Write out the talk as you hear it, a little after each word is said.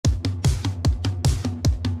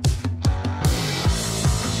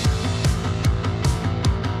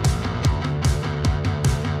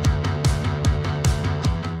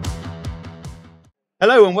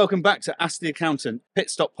Hello and welcome back to Ask the Accountant,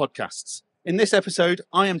 Pitstop Podcasts. In this episode,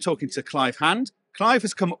 I am talking to Clive Hand. Clive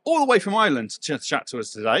has come all the way from Ireland to chat to us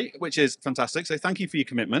today, which is fantastic. So thank you for your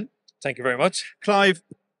commitment. Thank you very much. Clive,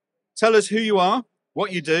 tell us who you are,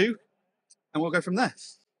 what you do, and we'll go from there.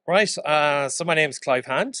 Right, so my name is Clive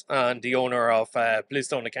Hand. I'm the owner of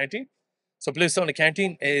Bluestone Accounting. So Bluestone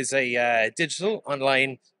Accounting is a digital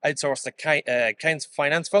online outsourced accounts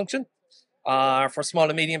finance function for small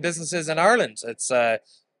and medium businesses in Ireland. It's to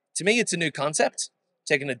me, it's a new concept,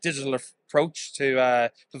 taking a digital approach to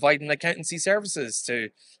providing accountancy services to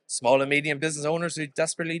small and medium business owners who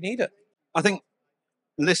desperately need it. I think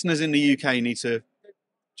listeners in the UK need to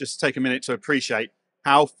just take a minute to appreciate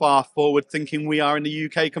how far forward thinking we are in the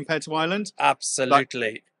UK compared to Ireland.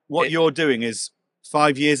 Absolutely. Like, what you're doing is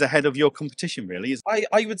 5 years ahead of your competition, really.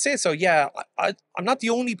 I would say so, yeah. I'm not the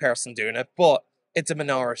only person doing it, but it's a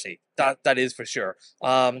minority. That is for sure.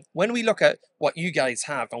 When we look at what you guys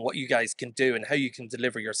have and what you guys can do and how you can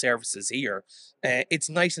deliver your services here, it's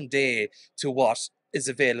night and day to what is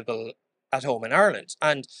available at home in Ireland.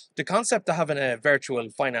 And the concept of having a virtual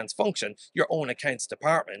finance function, your own accounts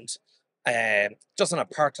department, just on a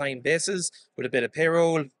part-time basis with a bit of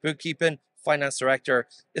payroll, bookkeeping, finance director,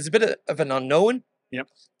 is a bit of an unknown. Yep.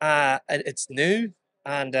 It's new,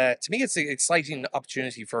 and to me, it's an exciting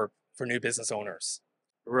opportunity for new business owners.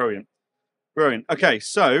 Brilliant. Okay,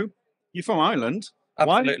 so you're from Ireland.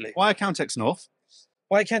 Absolutely. Why Accountex North?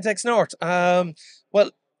 Why Accountex North? Well,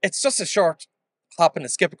 it's just a short hop and a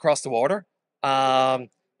skip across the water. I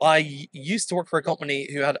used to work for a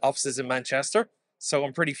company who had offices in Manchester, so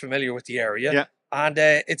I'm pretty familiar with the area. Yeah. And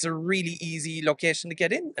it's a really easy location to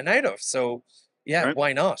get in and out of. So, yeah, right.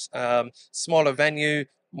 Why not? Smaller venue,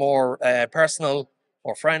 more personal,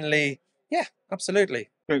 more friendly. Yeah, absolutely.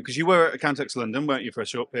 Because you were at Accountex London, weren't you, for a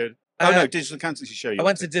short period? No, Digital Accountancy Show. I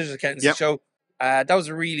went to Digital Accountancy Show. That was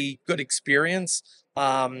a really good experience.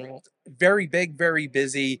 Very big, very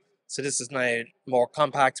busy. So this is now more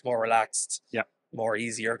compact, more relaxed, more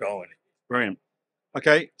easier going. Brilliant.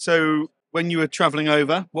 Okay, so when you were travelling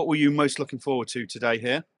over, what were you most looking forward to today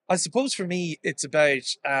here? I suppose for me, it's about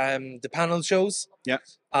the panel shows. Yeah.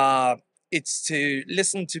 It's to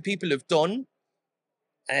listen to people who've done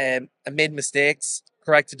and made mistakes,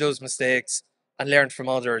 corrected those mistakes, and learned from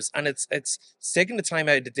others. And it's taking the time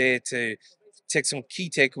out of the day to take some key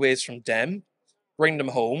takeaways from them, bring them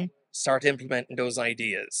home, start implementing those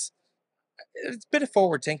ideas. It's a bit of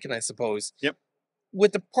forward thinking, I suppose. Yep.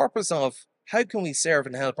 With the purpose of how can we serve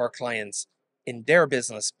and help our clients in their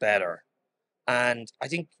business better? And I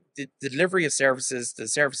think the delivery of services, the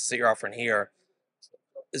services that you're offering here,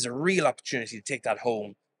 is a real opportunity to take that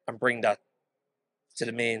home and bring that to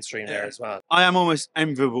the mainstream there as well. I am almost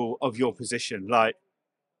enviable of your position. Like,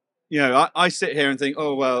 I sit here and think,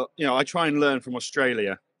 oh, well, I try and learn from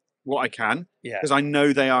Australia what I can because I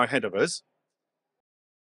know they are ahead of us.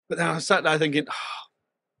 But then I sat there thinking,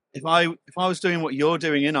 if I was doing what you're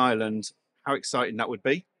doing in Ireland, how exciting that would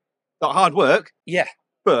be. That hard work. Yeah.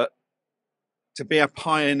 But to be a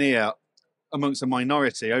pioneer amongst a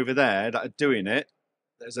minority over there that are doing it,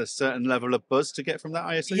 there's a certain level of buzz to get from that,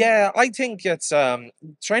 I assume? Yeah, I think it's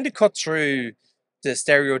trying to cut through the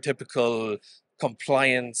stereotypical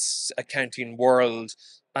compliance accounting world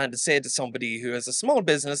and to say to somebody who has a small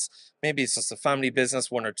business, maybe it's just a family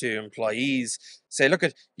business, 1 or 2 employees, say, look,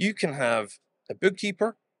 you can have a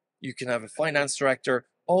bookkeeper, you can have a finance director,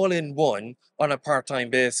 all in one on a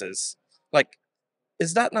part-time basis. Like,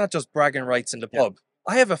 is that not just bragging rights in the pub?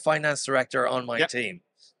 I have a finance director on my team.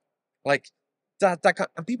 Like, that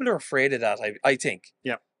and people are afraid of that, I think.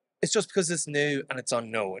 Yeah. It's just because it's new and it's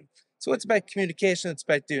unknown. So it's about communication, it's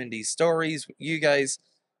about doing these stories with you guys,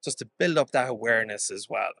 just to build up that awareness as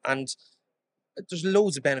well. And there's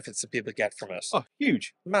loads of benefits that people get from it. Oh,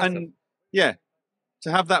 huge. Massive. And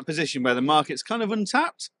to have that position where the market's kind of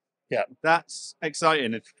untapped, that's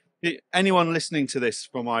exciting. If anyone listening to this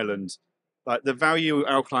from Ireland, like the value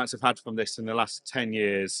our clients have had from this in the last 10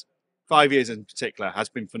 years, 5 years in particular, has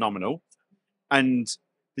been phenomenal. And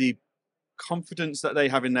the confidence that they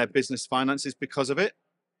have in their business finances because of it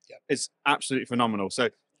is absolutely phenomenal. So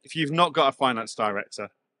if you've not got a finance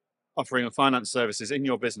director offering a finance services in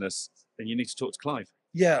your business, then you need to talk to Clive.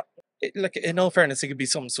 Yeah. Like, in all fairness, it could be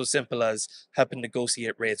something so simple as helping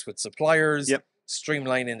negotiate rates with suppliers,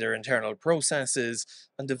 streamlining their internal processes,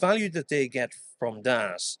 and the value that they get from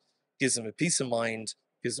that gives them a peace of mind,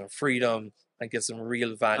 gives them freedom, and gives them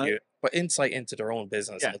real value, but insight into their own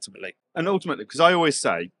business ultimately. And ultimately, because I always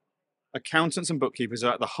say, accountants and bookkeepers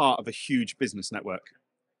are at the heart of a huge business network.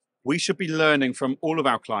 We should be learning from all of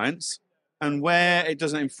our clients And where it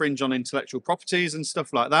doesn't infringe on intellectual properties and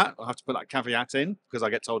stuff like that, I have to put that caveat in because I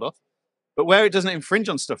get told off. But where it doesn't infringe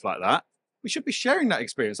on stuff like that, we should be sharing that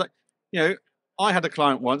experience. Like, you know, I had a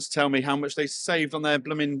client once tell me how much they saved on their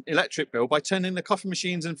blooming electric bill by turning the coffee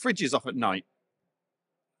machines and fridges off at night.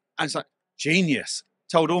 And it's like, genius.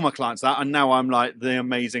 Told all my clients that, and now I'm like the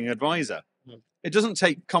amazing advisor. It doesn't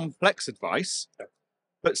take complex advice,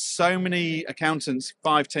 but so many accountants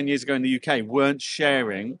 5-10 years ago in the UK weren't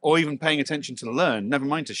sharing or even paying attention to learn, never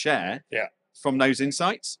mind to share from those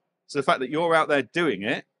insights. So the fact that you're out there doing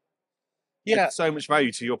it, adds so much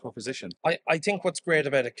value to your proposition. I think what's great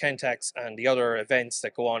about Accountex and the other events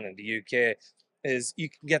that go on in the UK is you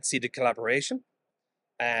can get to see the collaboration,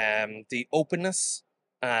 the openness,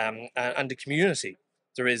 and the community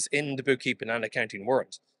there is in the bookkeeping and accounting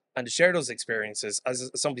world. And to share those experiences,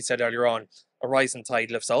 as somebody said earlier on, a rising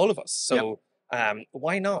tide lifts all of us. So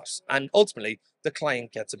why not? And ultimately, the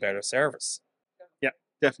client gets a better service. Yeah,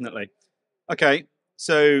 definitely. Okay,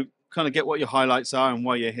 so kind of get what your highlights are and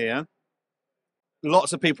why you're here.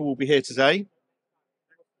 Lots of people will be here today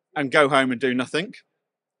and go home and do nothing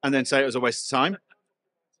and then say it was a waste of time.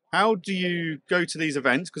 How do you go to these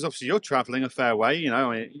events? Because obviously you're traveling a fair way, you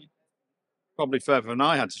know, I mean, probably further than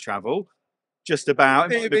I had to travel, just about.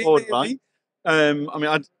 Maybe. I mean,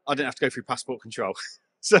 I didn't have to go through passport control.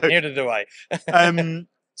 So neither do I.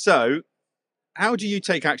 So how do you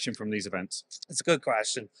take action from these events? It's a good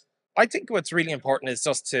question. I think what's really important is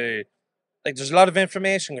just to, like, there's a lot of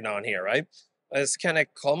information going on here, right? Let's kind of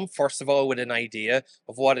come, first of all, with an idea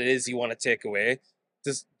of what it is you want to take away.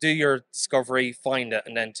 Just do your discovery, find it,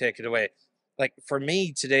 and then take it away. Like, for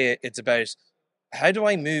me today, it's about how do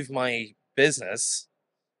I move my business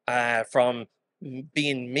from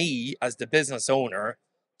being me as the business owner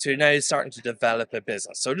to now starting to develop a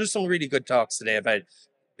business. So there's some really good talks today about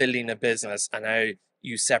building a business and how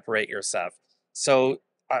you separate yourself. So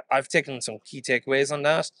I've taken some key takeaways on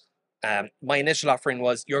that. My initial offering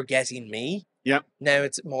was, you're getting me. Yeah. Now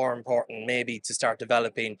it's more important maybe to start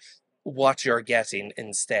developing what you're getting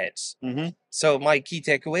instead. So my key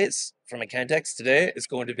takeaways from Accountex today is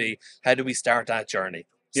going to be, how do we start that journey?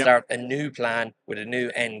 Start a new plan with a new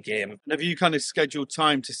end game. And have you kind of scheduled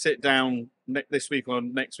time to sit down this week or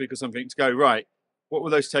next week or something to go, right, what were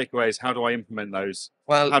those takeaways? How do I implement those?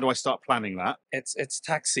 Well, how do I start planning that? It's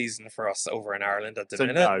tax season for us over in Ireland at the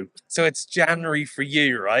minute. No. So it's January for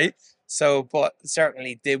you, right? So, but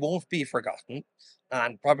certainly they won't be forgotten.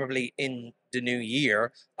 And probably in the new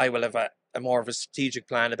year, I will have a more of a strategic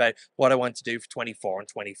plan about what I want to do for 24 and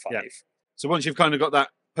 25. Yeah. So once you've kind of got that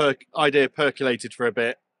idea percolated for a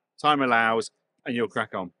bit, time allows, and you'll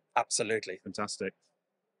crack on. Absolutely. Fantastic.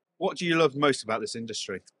 What do you love most about this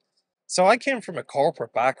industry? So I came from a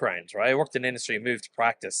corporate background, right? I worked in industry, moved to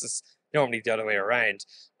practice. It's normally the other way around.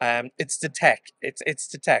 It's the tech. It's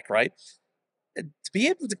the tech, right? To be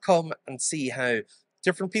able to come and see how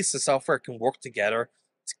different pieces of software can work together,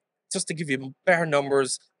 just to give you better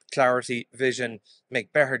numbers, clarity, vision,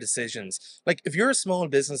 make better decisions. Like, if you're a small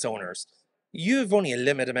business owners, you have only a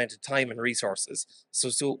limited amount of time and resources.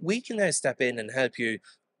 So we can now step in and help you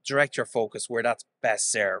direct your focus where that's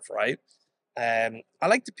best served, right? I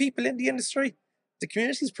like the people in the industry. The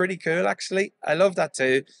community is pretty cool, actually. I love that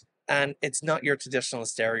too. And it's not your traditional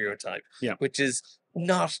stereotype, which is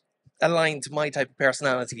not aligned to my type of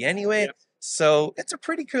personality anyway. So it's a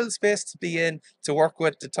pretty cool space to be in, to work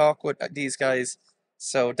with, to talk with these guys.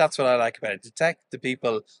 So that's what I like about it, the tech, the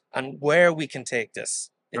people, and where we can take this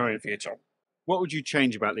in the future. What would you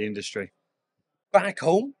change about the industry? Back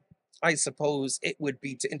home, I suppose it would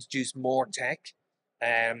be to introduce more tech,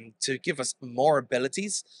 to give us more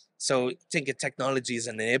abilities. So think of technology as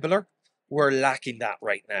an enabler. We're lacking that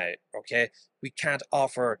right now, okay? We can't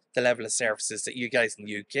offer the level of services that you guys in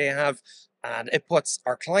the UK have, and it puts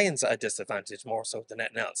our clients at a disadvantage more so than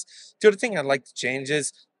anything else. The other thing I'd like to change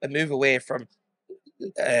is a move away from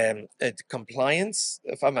compliance,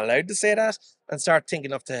 if I'm allowed to say that, and start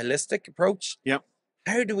thinking of the holistic approach.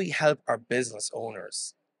 How do we help our business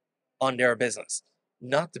owners on their business,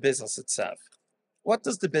 not the business itself? What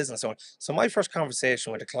does the business own? So my first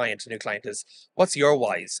conversation with a new client is, what's your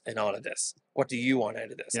whys in all of this? What do you want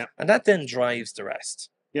out of this? And that then drives the rest.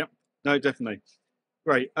 No, definitely.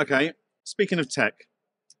 Great. Okay. Speaking of tech,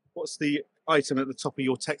 what's the item at the top of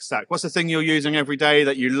your tech stack? What's the thing you're using every day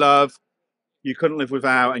that you love, you couldn't live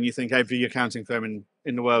without, and you think every accounting firm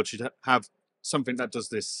in the world should have something that does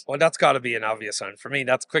this? Well, that's got to be an obvious one. For me,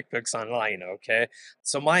 that's QuickBooks Online, okay?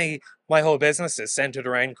 So my whole business is centered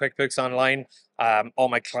around QuickBooks Online. All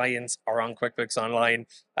my clients are on QuickBooks Online.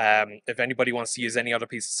 If anybody wants to use any other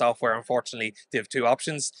piece of software, unfortunately, they have two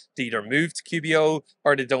options. They either move to QBO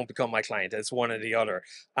or they don't become my client. It's one or the other.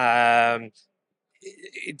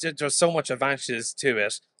 There's so much advantages to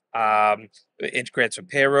it. It integrates with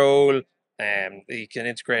payroll. You can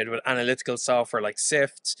integrate with analytical software like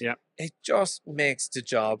Sift. Yeah. It just makes the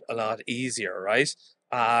job a lot easier, right?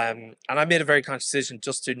 And I made a very conscious decision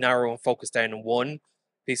just to narrow and focus down on one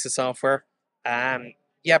piece of software.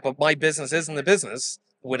 Yeah, but my business isn't a business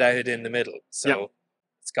without it in the middle. So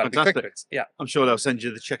it's got to be QuickBooks. Yeah. I'm sure they'll send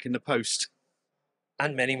you the check in the post.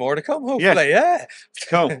 And many more to come, hopefully. Yeah.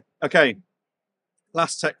 Cool. Okay.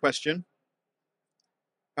 Last tech question.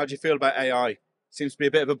 How do you feel about AI? Seems to be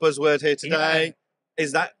a bit of a buzzword here today. Yeah.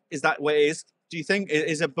 Is that what it is? Do you think it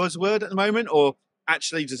is a buzzword at the moment, or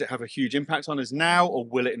actually does it have a huge impact on us now, or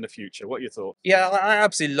will it in the future? What are your thoughts? Yeah, I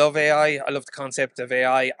absolutely love AI. I love the concept of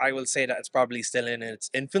AI. I will say that it's probably still in its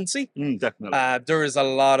infancy. Definitely. There is a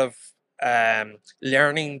lot of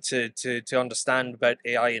learning to understand about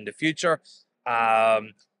AI in the future.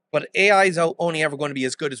 But AI is only ever going to be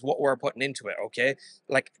as good as what we're putting into it, okay?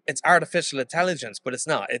 Like, it's artificial intelligence, but it's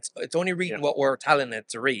not. It's only reading what we're telling it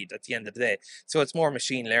to read at the end of the day. So it's more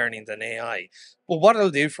machine learning than AI. But what it'll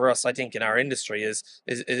do for us, I think, in our industry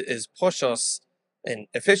is push us in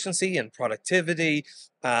efficiency and productivity.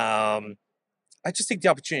 I just think the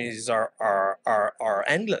opportunities are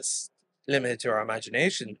endless, limited to our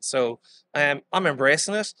imagination. So I'm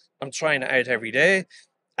embracing it. I'm trying it out every day.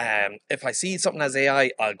 If I see something as AI,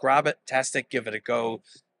 I'll grab it, test it, give it a go.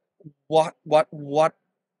 What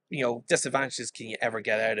disadvantages can you ever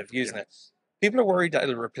get out of using it? People are worried that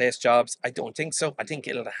it'll replace jobs. I don't think so. I think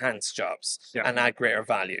it'll enhance jobs and add greater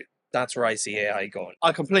value. That's where I see AI going.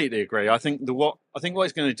 I completely agree. I think what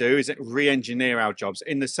it's going to do is it re-engineer our jobs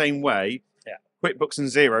in the same way. Yeah. QuickBooks and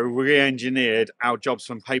Xero re-engineered our jobs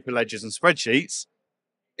from paper ledgers and spreadsheets.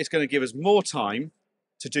 It's going to give us more time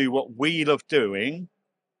to do what we love doing,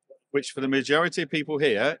 which for the majority of people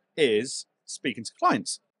here is speaking to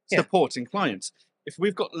clients, supporting clients. If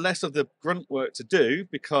we've got less of the grunt work to do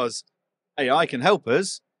because AI can help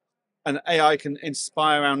us and AI can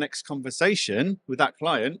inspire our next conversation with that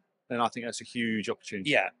client, then I think that's a huge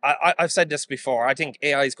opportunity. Yeah, I've said this before. I think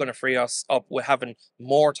AI is going to free us up with having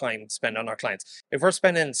more time to spend on our clients. If we're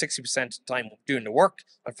spending 60% of time doing the work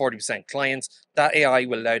and 40% clients, that AI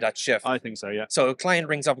will allow that shift. I think so, yeah. So a client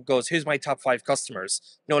rings up and goes, here's my top 5 customers.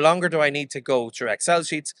 No longer do I need to go through Excel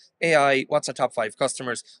sheets. AI, what's our top 5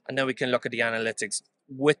 customers? And then we can look at the analytics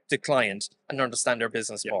with the client and understand their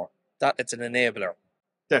business more. That it's an enabler.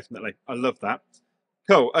 Definitely. I love that.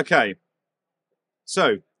 Cool. Okay.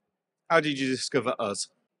 So, how did you discover us,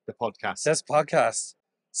 the podcast? This podcast.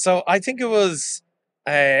 So I think it was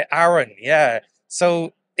Aaron. Yeah.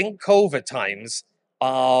 So in COVID times,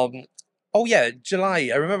 July.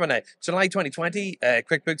 I remember now. July 2020.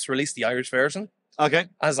 QuickBooks released the Irish version. Okay.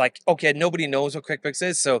 I was like, okay, nobody knows what QuickBooks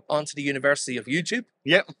is, so onto the University of YouTube.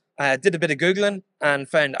 Yep. Did a bit of googling and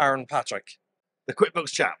found Aaron Patrick, the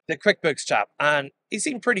QuickBooks chap. The QuickBooks chap, and he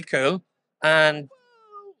seemed pretty cool. And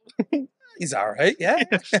he's alright. Yeah.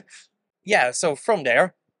 Yeah, so from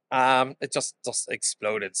there, it just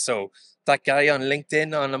exploded. So that guy on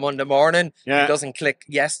LinkedIn on a Monday morning, he doesn't click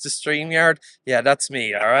yes to StreamYard. Yeah, that's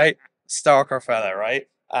me, all right? Stalker fella, right?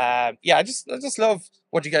 I just love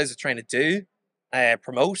what you guys are trying to do,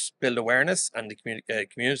 promote, build awareness, and the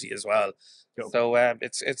community as well. Cool. So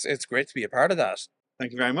it's great to be a part of that.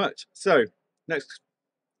 Thank you very much. So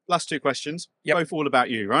last 2 questions, both all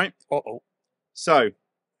about you, right? So,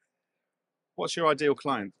 what's your ideal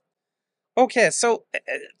client? Okay, so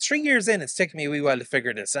 3 years in, it's taken me a wee while to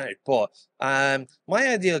figure this out. But my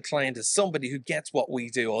ideal client is somebody who gets what we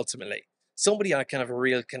do ultimately. Somebody I can have a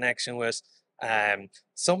real connection with.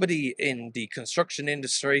 Somebody in the construction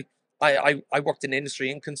industry. I worked in industry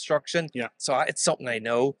in construction, so it's something I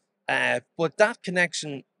know. But that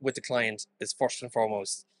connection with the client is first and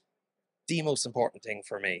foremost the most important thing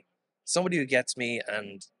for me. Somebody who gets me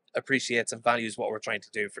and appreciates and values what we're trying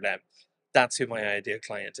to do for them. That's who my ideal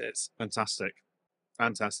client is. Fantastic.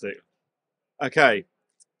 Okay,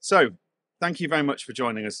 so thank you very much for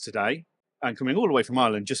joining us today and coming all the way from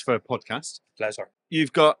Ireland just for a podcast. Pleasure.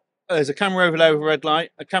 There's a camera over there with a red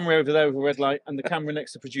light, a camera over there with a red light, and the camera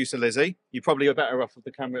next to producer Lizzie. You probably are better off with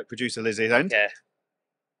the camera at producer Lizzie's end. Yeah.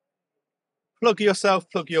 Plug yourself,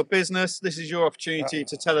 plug your business. This is your opportunity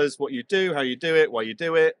to tell us what you do, how you do it, why you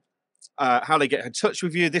do it, how they get in touch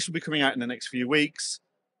with you. This will be coming out in the next few weeks.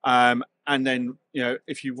 And then,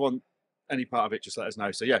 if you want any part of it, just let us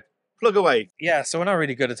know. So yeah, plug away. Yeah, so we're not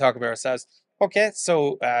really good at talking about ourselves. Okay,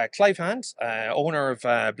 so Clive Hand, owner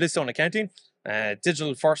of Bluestone Accounting,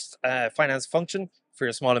 digital first finance function for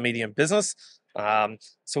your small and medium business.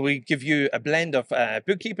 So we give you a blend of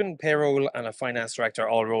bookkeeping, payroll, and a finance director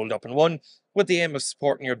all rolled up in one, with the aim of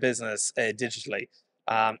supporting your business digitally.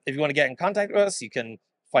 If you want to get in contact with us, you can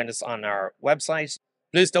find us on our website,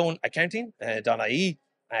 bluestoneaccounting.ie,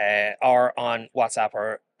 or on WhatsApp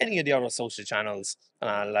or any of the other social channels,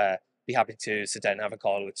 and I'll be happy to sit down and have a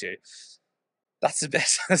call with you. That's the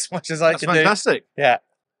best, as much as I can do. That's fantastic. Yeah.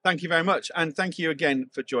 Thank you very much. And thank you again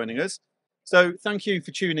for joining us. So thank you for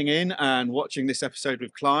tuning in and watching this episode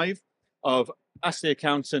with Clive of Ask the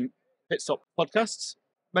Accountant Pitstop Podcasts.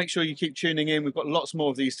 Make sure you keep tuning in. We've got lots more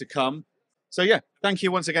of these to come. So yeah, thank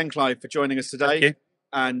you once again, Clive, for joining us today. Thank you.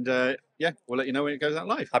 And yeah, we'll let you know when it goes out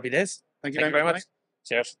live. Happy days. Thank you very much.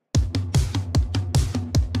 Cheers.